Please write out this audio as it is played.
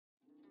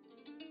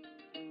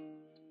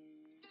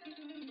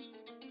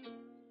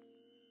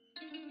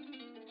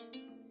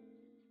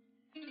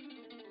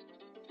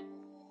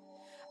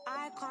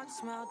can't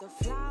smell the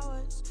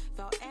flowers.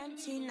 Felt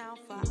empty now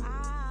for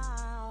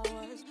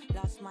hours.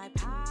 Lost my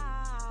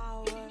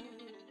powers.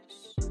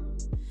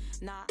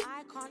 Now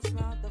I can't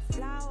smell the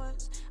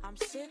flowers. I'm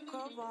sick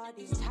of all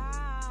these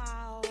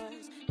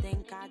towers.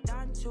 Think I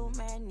done too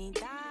many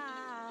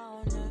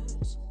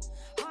downers.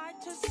 Hard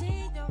to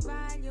see the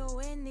value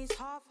in these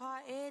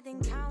half-hearted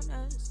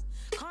encounters.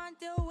 Can't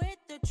deal with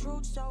the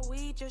truth, so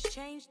we just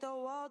change the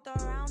world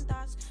around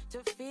us to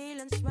feel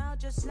and smell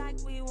just like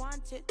we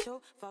want it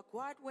to. Fuck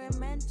what we're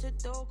meant to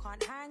do.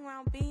 Can't hang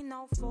around, be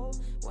no fool.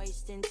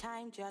 Wasting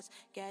time just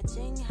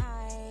getting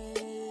high.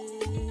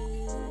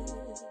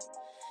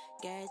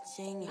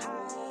 Getting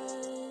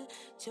high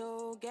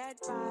to get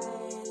by.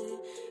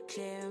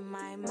 Clear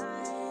my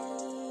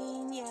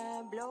mind,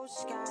 yeah, blue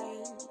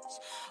skies.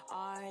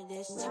 All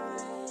this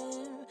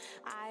time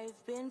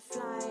I've been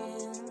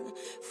flying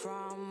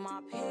from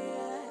up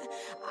here.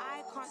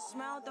 I can't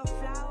smell the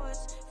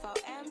flowers.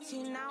 Felt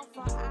empty now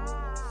for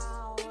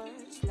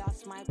hours.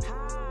 Lost my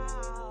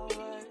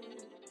powers.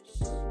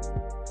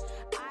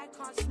 I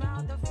can't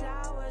smell the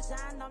flowers,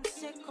 and I'm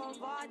sick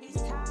of all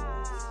these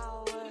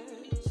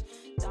towers.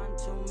 Done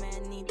too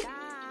many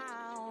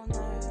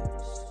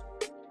downers.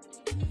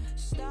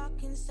 Stuck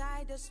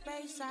inside the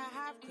space I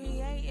have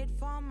created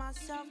for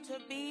myself to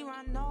be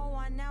around no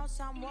one else.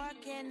 I'm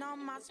working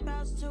on my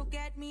spells to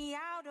get me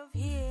out of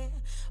here.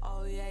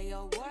 Oh yeah,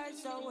 your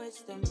words are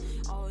wisdom.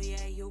 Oh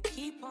yeah, you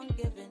keep on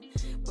giving,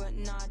 but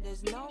nah,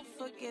 there's no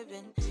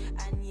forgiving.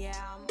 And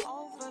yeah, I'm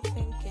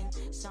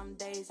overthinking. Some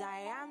days I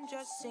am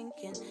just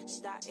sinking.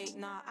 Static,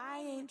 nah, I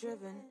ain't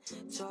driven.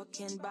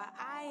 Talking, but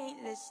I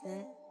ain't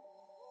listening.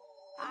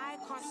 I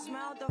can't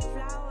smell the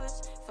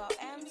flowers. Felt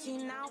empty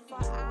now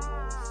for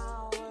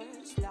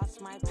hours. Lost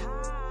my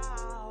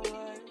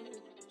powers.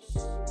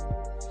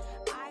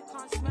 I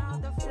can't smell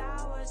the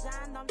flowers,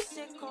 and I'm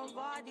sick of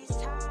all these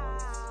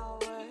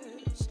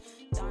towers.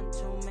 Done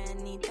too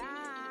many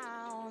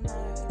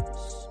downers.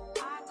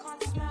 I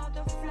can't smell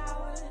the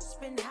flowers.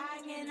 Been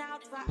hanging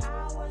out for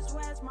hours.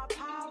 Where's my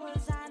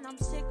powers? And I'm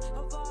sick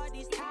of all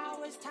these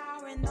towers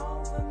towering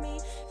over me.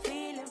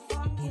 Feeling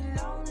fucking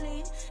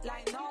lonely,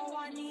 like no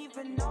one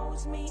even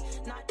knows me.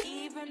 Not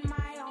even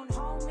my own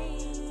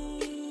homies.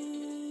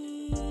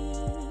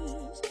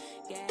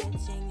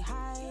 Getting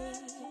high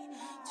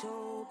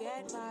to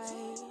get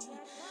by.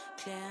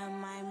 Clear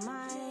my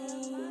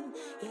mind,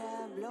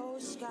 yeah, blue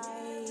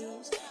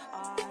skies.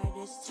 All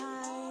this time